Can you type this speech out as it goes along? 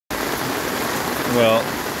Well,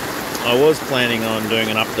 I was planning on doing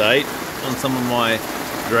an update on some of my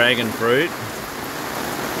dragon fruit.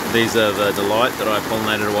 These are the Delight that I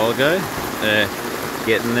pollinated a while ago. They're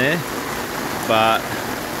getting there, but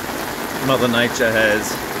Mother Nature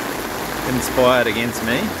has conspired against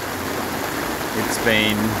me. It's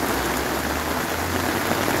been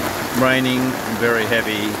raining very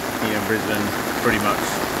heavy here in Brisbane pretty much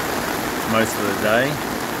most of the day.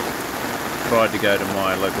 Tried to go to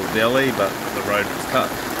my local deli, but the road was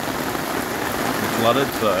cut and flooded,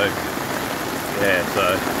 so yeah, so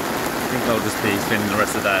I think I'll just be spending the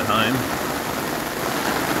rest of the day at home.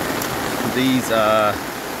 These are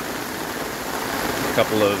a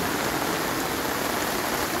couple of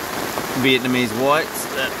Vietnamese whites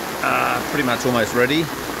that are pretty much almost ready,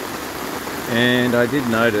 and I did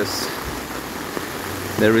notice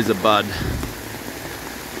there is a bud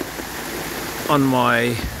on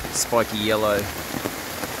my spiky yellow.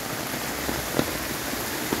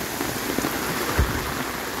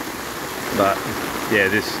 But yeah,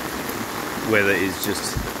 this weather is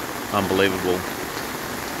just unbelievable.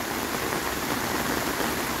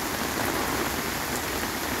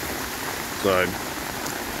 So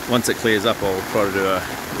once it clears up, I'll try to do a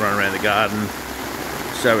run around the garden,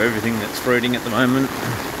 show everything that's fruiting at the moment,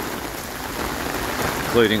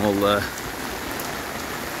 including all the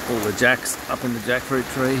jacks up in the jackfruit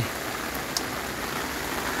tree.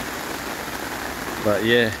 But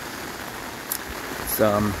yeah, it's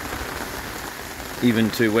even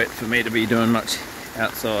too wet for me to be doing much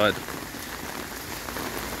outside,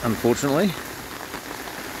 unfortunately.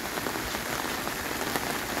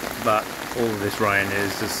 But all of this rain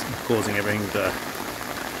is just causing everything to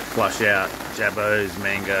flush out. Jabos,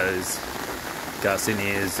 mangoes,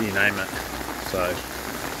 garcinias, you name it. So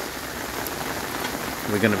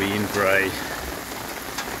we're going to be in for a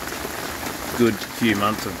good few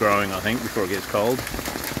months of growing, I think, before it gets cold.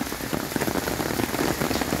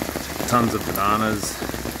 Tons of bananas.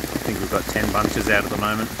 I think we've got 10 bunches out at the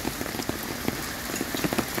moment.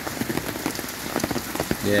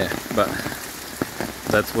 Yeah, but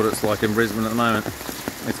that's what it's like in Brisbane at the moment.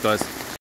 Thanks, guys.